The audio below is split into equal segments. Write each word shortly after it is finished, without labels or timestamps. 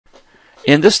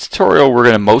In this tutorial, we're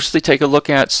going to mostly take a look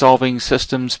at solving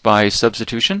systems by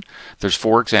substitution. There's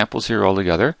 4 examples here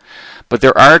altogether. But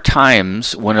there are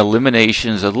times when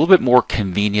elimination is a little bit more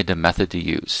convenient a method to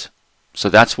use. So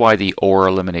that's why the OR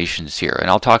elimination is here. And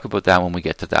I'll talk about that when we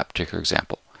get to that particular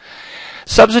example.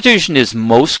 Substitution is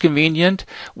most convenient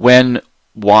when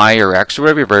y or x, or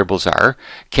whatever your variables are,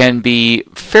 can be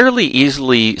fairly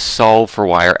easily solved for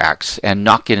y or x and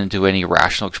not get into any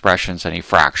rational expressions, any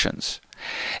fractions.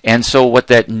 And so what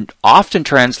that often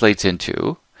translates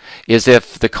into is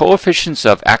if the coefficients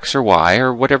of x or y,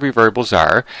 or whatever your variables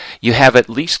are, you have at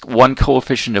least one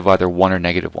coefficient of either 1 or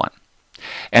negative 1.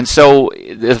 And so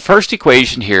the first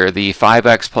equation here, the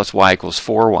 5x plus y equals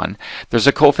 4, there's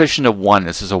a coefficient of 1.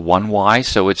 This is a 1y,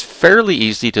 so it's fairly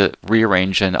easy to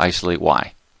rearrange and isolate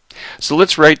y. So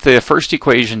let's write the first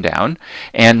equation down.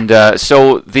 And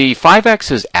so the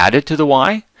 5x is added to the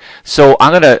y. So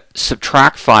I'm going to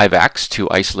subtract 5x to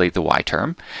isolate the y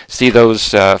term. See those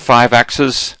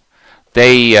 5x's?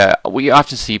 We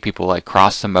often see people like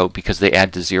cross them out because they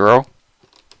add to 0.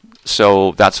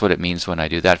 So that's what it means when I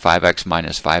do that. 5x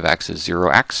minus 5x is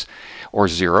 0x, or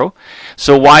 0.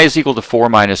 So y is equal to 4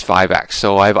 minus 5x.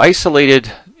 So I've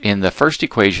isolated in the first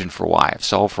equation for y. I've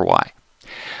solved for y.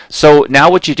 So now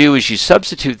what you do is you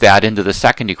substitute that into the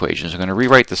second equation. So I'm going to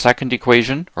rewrite the second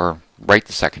equation, or write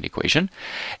the second equation.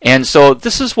 And so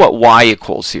this is what y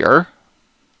equals here.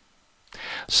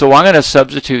 So I'm going to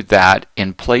substitute that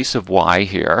in place of y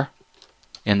here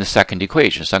in the second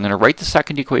equation. So I'm going to write the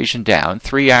second equation down,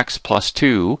 3x plus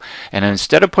 2, and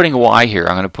instead of putting y here,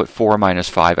 I'm going to put 4 minus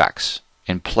 5x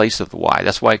in place of the y.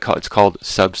 That's why it's called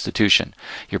substitution.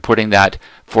 You're putting that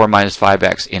 4 minus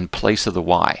 5x in place of the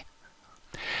y.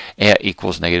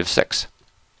 Equals negative 6.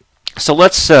 So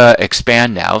let's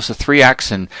expand now. So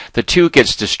 3x, and the 2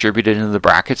 gets distributed into the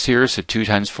brackets here. So 2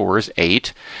 times 4 is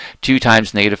 8. 2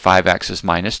 times negative 5x is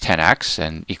minus 10x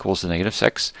and equals the negative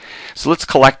 6. So let's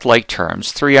collect like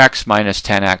terms. 3x minus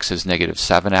 10x is negative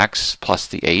 7x plus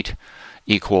the 8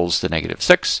 equals the negative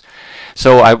 6.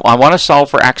 So I want to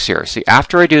solve for x here. See,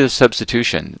 after I do the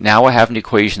substitution, now I have an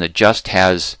equation that just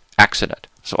has x in it.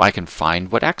 So I can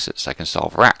find what x is. I can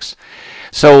solve for x.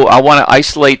 So I want to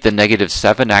isolate the negative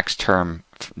 7x term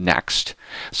next.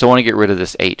 So I want to get rid of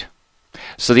this 8.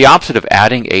 So the opposite of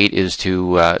adding 8 is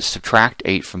to subtract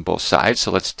 8 from both sides.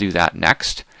 So let's do that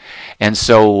next. And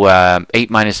so 8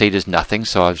 minus 8 is nothing,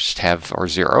 so I'll just have, or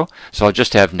 0. So I'll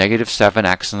just have negative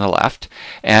 7x on the left.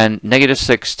 And negative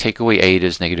 6 take away 8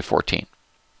 is negative 14.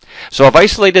 So I've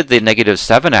isolated the negative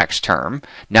 7x term.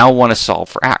 Now I want to solve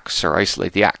for x, or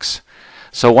isolate the x.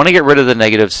 So I want to get rid of the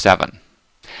negative 7.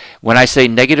 When I say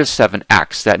negative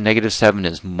 7x, that negative 7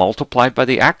 is multiplied by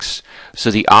the x. So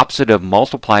the opposite of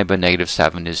multiply by negative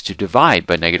 7 is to divide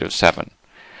by negative 7.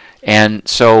 And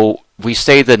so we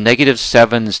say the negative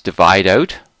 7's divide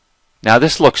out. Now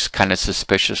this looks kind of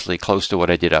suspiciously close to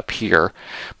what I did up here.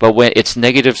 But when it's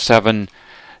negative 7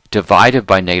 divided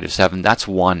by negative 7, that's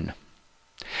 1.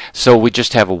 So we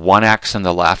just have a 1x on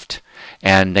the left.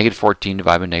 And negative 14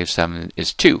 divided by negative 7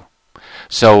 is 2.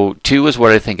 So 2 is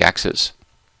what I think x is.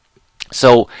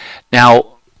 So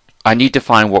now I need to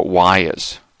find what y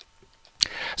is.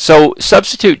 So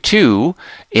substitute 2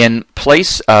 in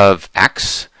place of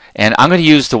x, and I'm going to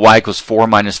use the y equals 4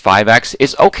 minus 5x.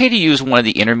 It's okay to use one of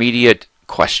the intermediate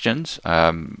questions,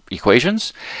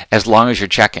 equations, as long as you're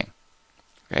checking.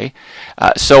 Okay,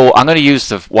 so I'm going to use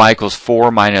the y equals 4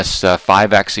 minus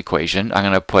 5x equation. I'm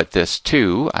going to put this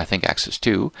 2, I think x is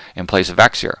 2, in place of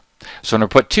x here. So I'm going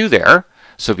to put 2 there.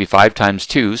 So it'll be 5 times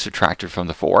 2 subtracted from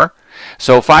the 4.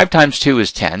 So 5 times 2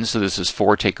 is 10. So this is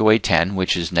 4 take away 10,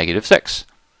 which is negative 6.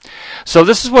 So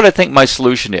this is what I think my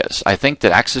solution is. I think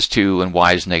that x is 2 and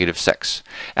y is negative 6.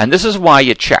 And this is why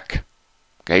you check.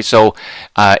 Okay, so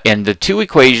in the 2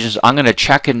 equations, I'm going to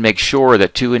check and make sure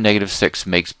that 2 and negative 6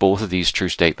 makes both of these true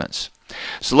statements.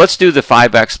 So let's do the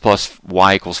 5x plus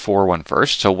y equals 4 one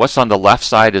first. So what's on the left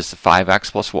side is the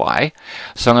 5x plus y.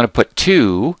 So I'm going to put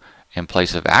 2 in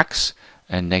place of x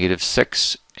and negative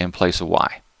 6 in place of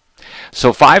y.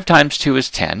 So 5 times 2 is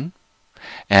 10,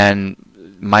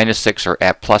 and minus 6, or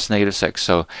at plus negative 6.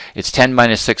 So it's 10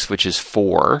 minus 6, which is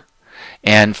 4.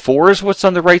 And 4 is what's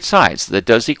on the right side. So that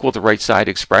does equal the right side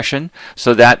expression.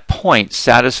 So that point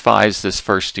satisfies this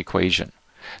first equation.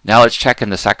 Now let's check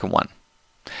in the second one.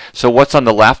 So what's on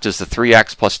the left is the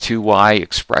 3x plus 2y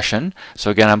expression.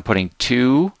 So again, I'm putting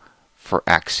 2 for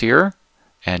x here,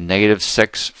 and negative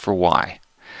 6 for y.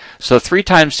 So 3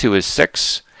 times 2 is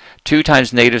 6. 2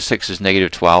 times negative 6 is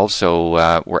negative 12,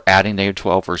 so we're adding negative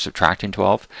 12 or subtracting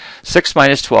 12. 6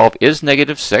 minus 12 is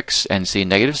negative 6, and see,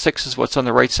 negative 6 is what's on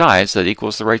the right side, so that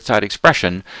equals the right side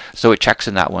expression, so it checks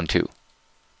in that one too.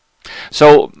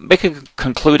 So make a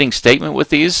concluding statement with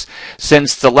these.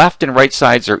 Since the left and right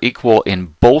sides are equal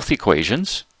in both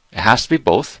equations, it has to be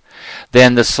both,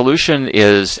 then the solution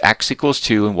is x equals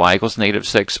 2 and y equals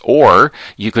 -6, or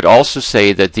you could also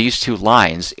say that these two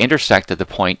lines intersect at the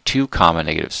point 2,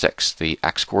 -6. The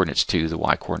x coordinate's 2, the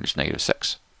y coordinate's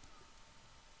 -6.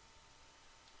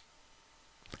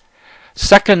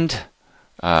 Second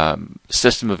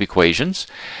system of equations,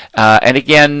 and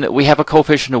again we have a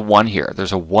coefficient of 1 here.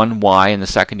 There's a 1y in the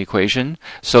second equation,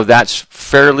 so that's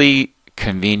fairly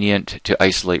convenient to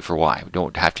isolate for y. We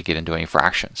don't have to get into any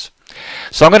fractions.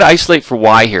 So I'm going to isolate for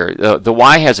y here. The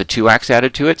y has a 2x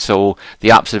added to it, so the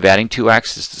opposite of adding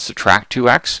 2x is to subtract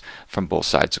 2x from both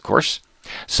sides, of course.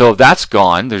 So that's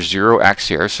gone. There's 0x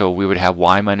here, so we would have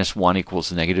y minus 1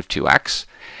 equals -2x.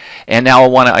 And now I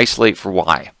want to isolate for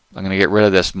y. I'm going to get rid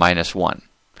of this minus 1.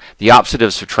 The opposite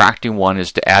of subtracting 1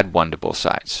 is to add 1 to both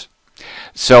sides.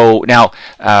 So now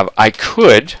I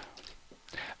could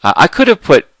have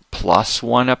put plus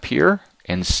 1 up here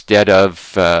instead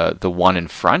of the 1 in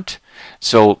front.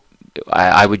 So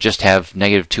I would just have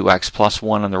 -2x plus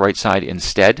 1 on the right side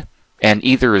instead, and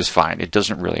either is fine. It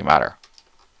doesn't really matter.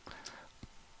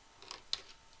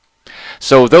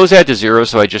 So those add to 0,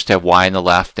 so I just have y on the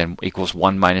left and equals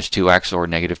 1 minus 2x, or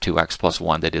 -2x plus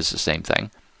 1. That is the same thing.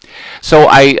 So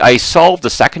I solved the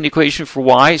second equation for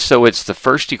y, so it's the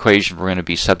first equation we're going to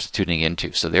be substituting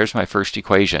into. So there's my first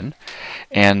equation,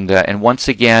 and once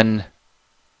again,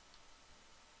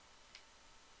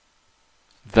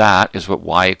 that is what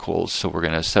y equals. So we're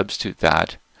going to substitute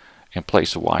that in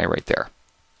place of y right there.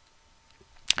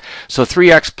 So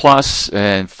 3x plus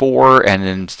and 4, and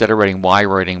instead of writing y,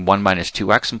 we're writing 1 minus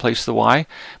 2x in place of the y,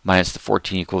 minus the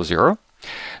 14 equals 0.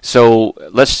 So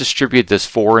let's distribute this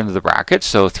 4 into the bracket.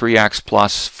 So 3x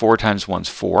plus 4 times 1 is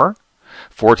 4.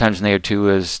 4 times -2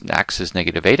 is x is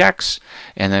 -8x.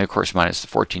 And then, of course, minus the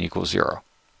 14 equals 0.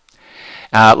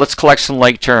 Let's collect some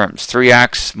like terms.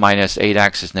 3x minus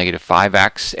 8x is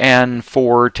 -5x. And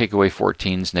 4 take away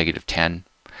 14 is -10.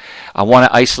 I want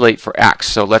to isolate for x.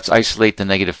 So let's isolate the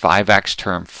 -5x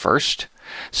term first.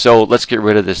 So let's get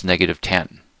rid of this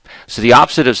 -10. So the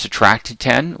opposite of subtracting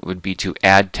 10 would be to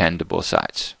add 10 to both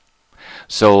sides.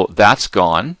 So that's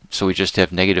gone. So we just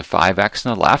have -5x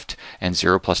on the left, and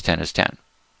 0 plus 10 is 10.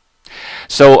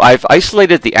 So I've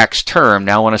isolated the x term.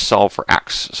 Now I want to solve for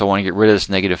x. So I want to get rid of this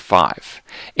 -5.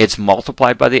 It's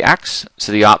multiplied by the x.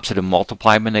 So the opposite of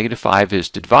multiply by -5 is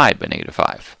to divide by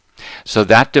 -5. So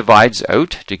that divides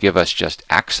out to give us just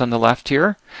x on the left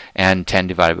here, and 10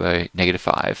 divided by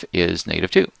 -5 is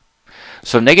 -2.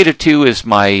 So -2 is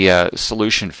my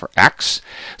solution for x.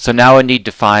 So now I need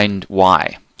to find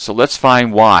y. So let's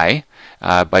find y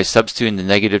by substituting the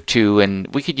 -2, and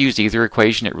we could use either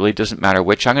equation. It really doesn't matter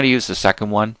which. I'm going to use the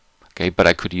second one, okay, but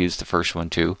I could use the first one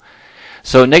too.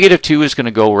 So -2 is going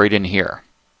to go right in here.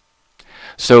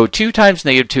 So 2 times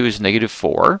 -2 is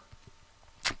 -4.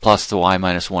 Plus the y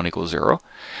minus 1 equals 0.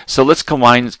 So let's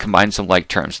combine some like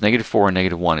terms. -4 and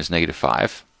 -1 is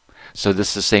 -5. So this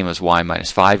is the same as y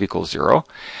minus 5 equals 0.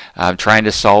 I'm trying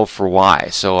to solve for y,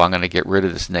 so I'm going to get rid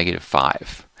of this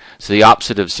 -5. So the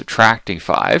opposite of subtracting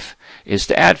 5 is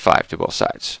to add 5 to both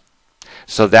sides.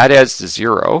 So that adds to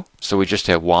 0, so we just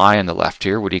have y on the left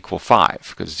here would equal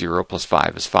 5, because 0 plus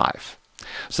 5 is 5.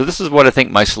 So this is what I think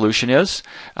my solution is.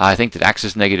 I think that x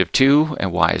is -2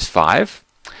 and y is 5.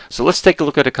 So let's take a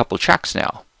look at a couple checks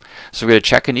now. So we're going to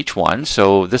check in each one.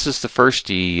 So this is the first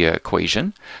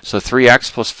equation. So 3x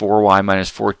plus 4y minus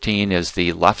 14 is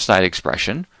the left side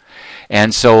expression.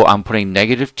 And so I'm putting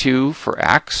 -2 for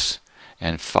x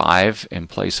and 5 in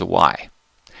place of y.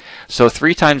 So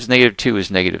 3 times -2 is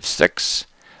 -6.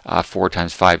 4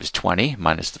 times 5 is 20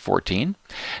 minus the 14.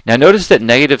 Now notice that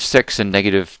 -6 and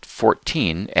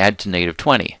 -14 add to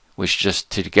 -20. Which just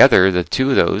together, the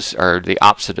two of those are the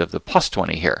opposite of the plus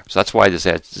 20 here. So that's why this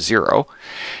adds to 0.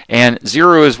 And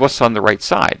 0 is what's on the right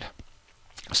side.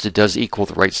 So it does equal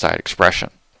the right side expression.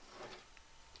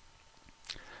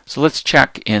 So let's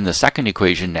check in the second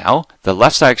equation now. The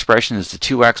left side expression is the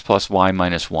 2x plus y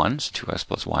minus 1. So 2x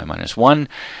plus y minus 1.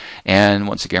 And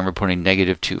once again, we're putting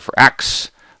 -2 for x,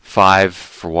 5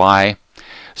 for y.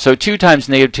 So 2 times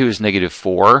 -2 is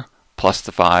 -4. Plus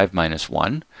the 5 minus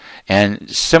 1. And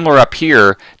similar up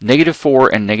here, -4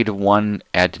 and -1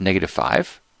 add to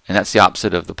 -5. And that's the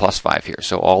opposite of the plus 5 here.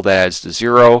 So all that adds to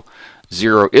 0.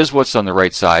 0 is what's on the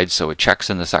right side, so it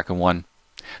checks in the second one.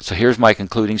 So here's my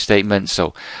concluding statement.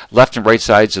 So left and right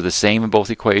sides are the same in both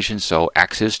equations. So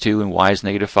x is 2 and y is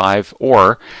 -5.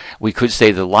 Or we could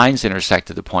say the lines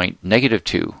intersect at the point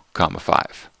 -2,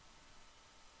 5.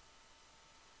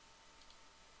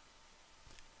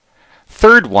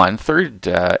 third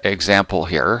example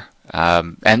here,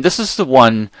 and this is the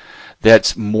one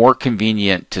that's more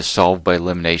convenient to solve by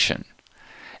elimination.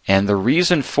 And the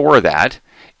reason for that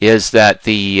is that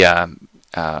the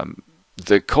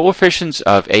coefficients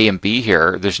of a and b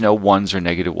here, there's no ones or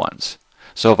negative ones.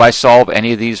 So if I solve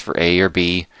any of these for a or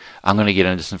b, I'm going to get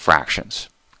into some fractions.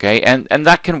 Okay, and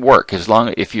that can work as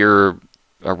long if your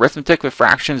arithmetic with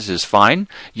fractions is fine.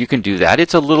 You can do that.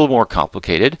 It's a little more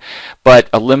complicated, but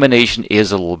elimination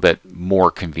is a little bit more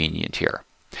convenient here.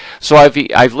 So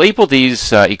I've labeled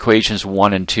these equations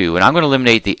 1 and 2, and I'm going to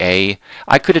eliminate the a.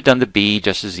 I could have done the b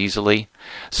just as easily.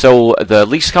 So the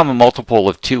least common multiple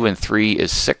of 2 and 3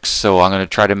 is 6, so I'm going to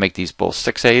try to make these both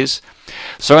 6a's.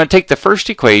 So I'm going to take the first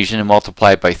equation and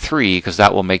multiply it by 3, because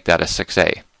that will make that a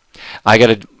 6a. I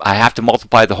have to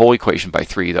multiply the whole equation by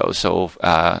 3 though, so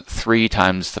 3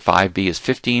 times the 5b is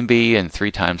 15b, and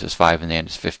 3 times this 5 in the end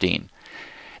is 15.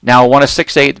 Now I want a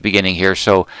 6a at the beginning here,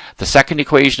 so the second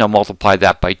equation I'll multiply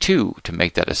that by 2 to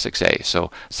make that a 6a. So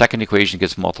second equation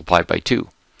gets multiplied by 2.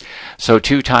 So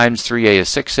 2 times 3a is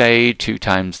 6a, 2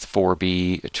 times the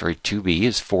 2b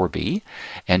is 4b,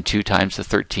 and 2 times the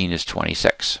 13 is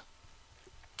 26.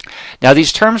 Now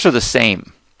these terms are the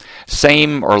same.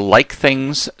 Same or like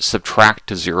things subtract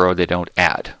to 0, they don't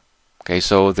add. Okay,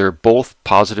 so they're both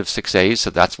positive 6a's, so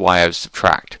that's why I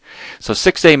subtract. So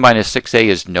 6a minus 6a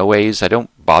is no a's. I don't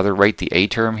bother write the a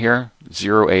term here.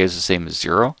 0a is the same as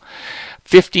 0.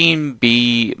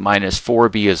 15b minus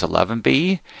 4b is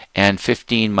 11b, and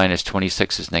 15 minus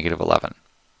 26 is negative 11.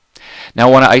 Now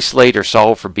I want to isolate or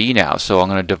solve for b now, so I'm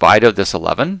going to divide out this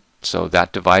 11. So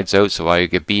that divides out, so I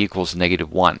get b equals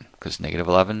negative 1, because negative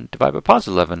 11 divided by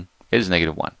positive 11 is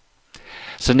negative 1.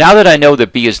 So now that I know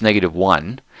that b is negative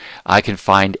 1, I can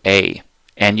find a.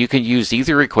 And you can use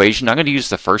either equation. I'm going to use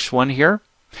the first one here,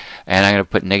 and I'm going to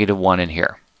put negative 1 in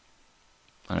here.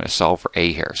 I'm going to solve for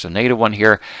a here. So negative 1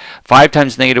 here. 5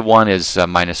 times negative 1 is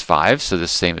minus 5, so the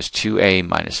same as 2a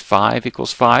minus 5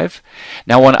 equals 5.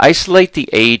 Now I want to isolate the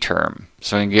a term,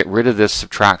 so I can get rid of this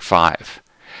subtract 5.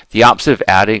 The opposite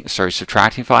of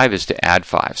subtracting 5 is to add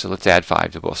 5. So let's add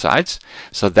 5 to both sides.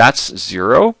 So that's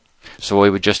 0. So we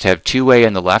would just have 2a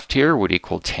on the left here would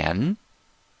equal 10.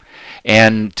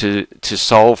 And to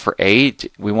solve for a,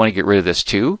 we want to get rid of this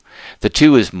 2. The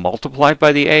 2 is multiplied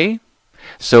by the a.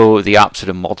 So the opposite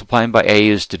of multiplying by a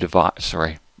is to divide,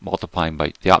 the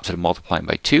opposite of multiplying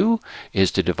by 2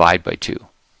 is to divide by 2.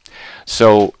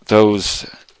 So those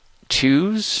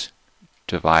 2's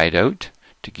divide out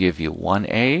to give you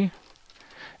 1a,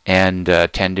 and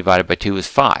 10 divided by 2 is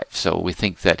 5. So we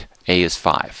think that a is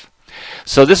 5.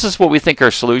 So this is what we think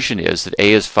our solution is, that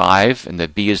a is 5 and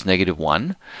that b is negative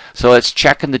 1. So let's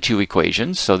check in the two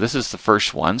equations. So this is the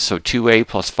first one. So 2a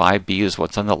plus 5b is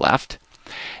what's on the left.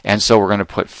 And so we're going to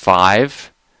put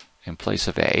 5 in place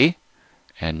of a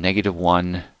and negative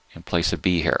 1 in place of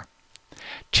b here.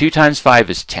 2 times 5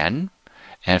 is 10,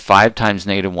 and 5 times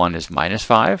negative 1 is minus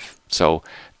 5. So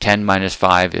 10 minus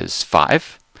 5 is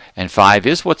 5, and 5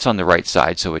 is what's on the right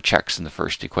side, so it checks in the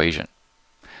first equation.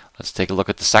 Let's take a look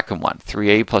at the second one.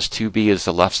 3a plus 2b is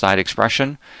the left side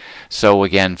expression. So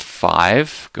again,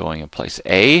 5 going in place of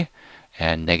a,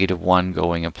 and negative 1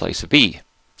 going in place of b.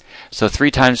 So 3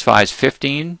 times 5 is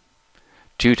 15,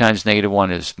 2 times negative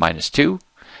 1 is minus 2,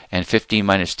 and 15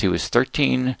 minus 2 is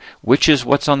 13, which is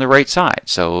what's on the right side.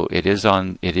 So it is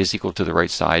equal to the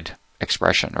right side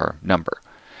expression or number.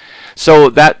 So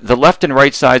that the left and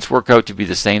right sides work out to be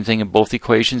the same thing in both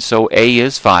equations. So a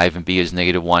is 5 and b is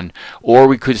negative 1, or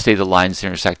we could say the lines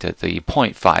intersect at the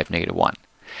point 5, negative 1.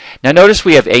 Now notice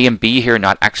we have a and b here,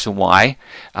 not x and y.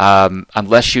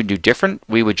 Unless you knew different,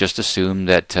 we would just assume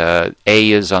that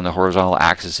a is on the horizontal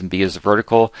axis and b is the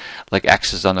vertical, like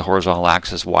x is on the horizontal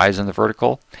axis, y is on the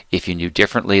vertical. If you knew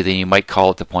differently, then you might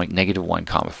call it the point negative 1,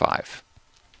 5.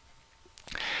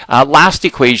 Last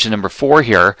equation, number 4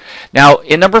 here. Now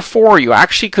in number 4, you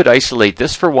actually could isolate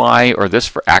this for y or this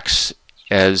for x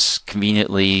as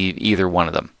conveniently either one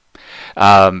of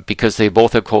them, because they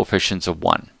both have coefficients of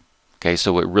 1. Okay,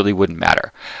 so it really wouldn't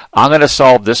matter. I'm going to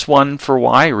solve this one for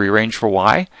y, rearrange for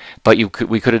y, but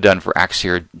we could have done for x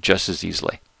here just as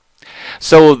easily.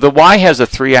 So the y has a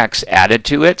 3x added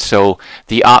to it, so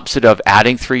the opposite of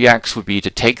adding 3x would be to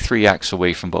take 3x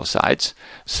away from both sides.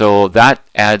 So that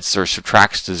adds or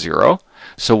subtracts to 0.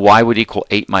 So y would equal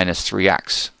 8 minus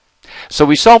 3x. So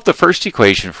we solved the first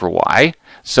equation for y.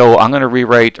 So I'm going to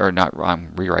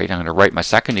I'm going to write my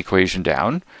second equation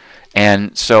down.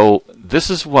 And so this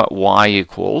is what y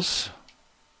equals.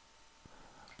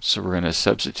 So we're going to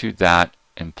substitute that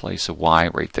in place of y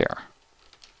right there.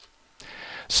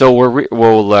 So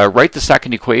we'll write the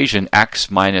second equation,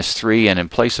 x minus 3, and in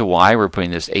place of y, we're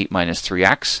putting this 8 minus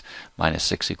 3x minus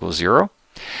 6 equals 0.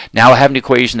 Now I have an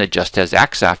equation that just has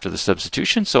x after the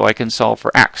substitution, so I can solve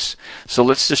for x. So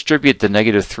let's distribute the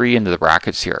negative 3 into the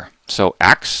brackets here. So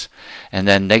x, and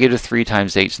then negative 3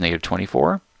 times 8 is negative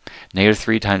 24. Negative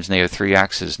 3 times negative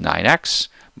 3x is 9x,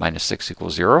 minus 6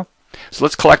 equals 0. So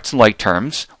let's collect some like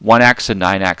terms. 1x and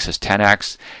 9x is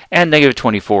 10x, and negative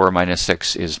 24 minus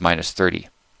 6 is minus 30.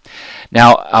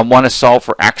 Now I want to solve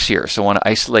for x here, so I want to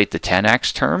isolate the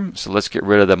 10x term, so let's get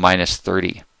rid of the minus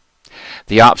 30.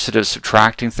 The opposite of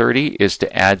subtracting 30 is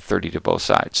to add 30 to both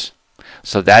sides.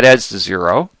 So that adds to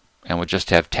 0, and we'll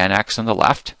just have 10x on the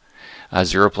left.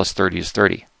 0 plus 30 is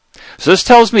 30. So this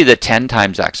tells me that 10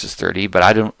 times x is 30, but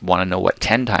I don't want to know what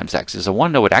 10 times x is. I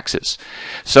want to know what x is.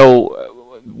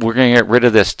 So we're going to get rid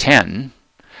of this 10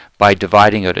 by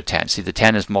dividing out a 10. See, the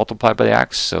 10 is multiplied by the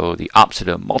x, so the opposite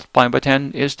of multiplying by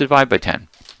 10 is divide by 10.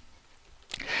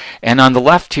 And on the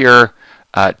left here,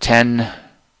 10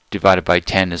 divided by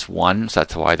 10 is 1, so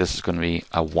that's why this is going to be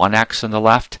a 1x on the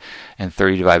left, and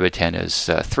 30 divided by 10 is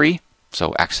 3,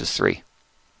 so x is 3.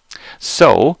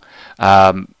 So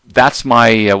that's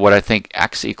my what I think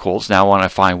x equals. Now I want to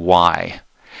find y.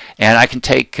 And I can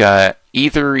take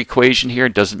either equation here,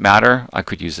 it doesn't matter. I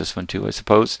could use this one too, I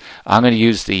suppose. I'm going to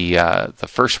use the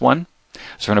first one.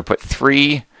 So I'm going to put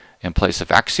 3 in place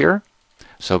of x here.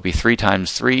 So it'll be 3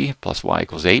 times 3 plus y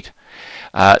equals 8.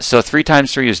 So 3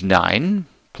 times 3 is 9.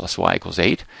 Plus y equals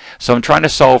 8. So I'm trying to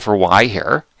solve for y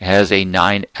here. It has a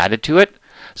 9 added to it.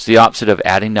 So the opposite of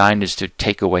adding 9 is to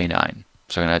take away 9.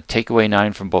 So I'm going to take away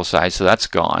 9 from both sides, so that's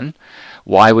gone.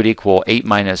 Y would equal 8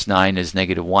 minus 9 is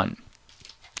negative 1.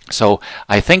 So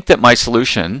I think that my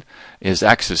solution is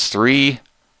x is 3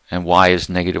 and y is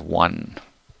negative 1.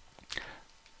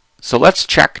 So let's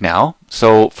check now.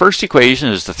 So first equation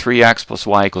is the 3x plus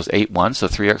y equals 8, 1. So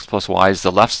 3x plus y is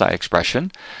the left side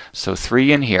expression. So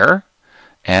 3 in here,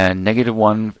 and negative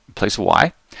 1 in place of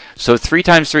y. So 3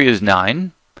 times 3 is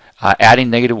 9. Adding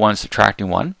negative 1, subtracting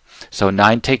 1. So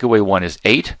 9 take away 1 is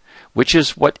 8, which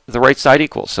is what the right side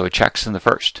equals. So it checks in the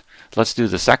first. Let's do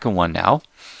the second one now.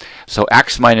 So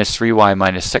x minus 3y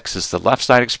minus 6 is the left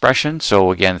side expression. So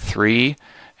again, 3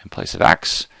 in place of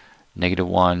x, negative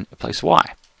 1 in place of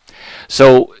y.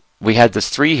 So we had this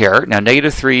 3 here. Now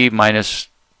negative 3 minus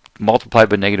multiplied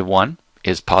by negative 1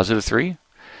 is positive 3.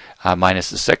 Minus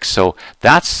the 6. So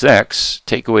that's 6.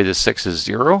 Take away the 6 is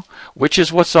 0, which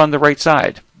is what's on the right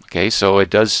side. Okay, so it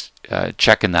does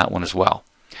check in that one as well.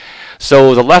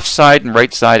 So the left side and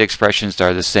right side expressions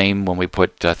are the same when we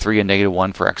put 3 and negative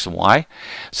 1 for x and y.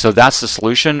 So that's the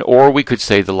solution, or we could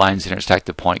say the lines intersect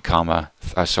the point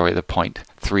the point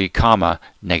 3 comma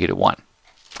negative 1.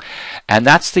 And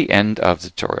that's the end of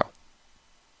the tutorial.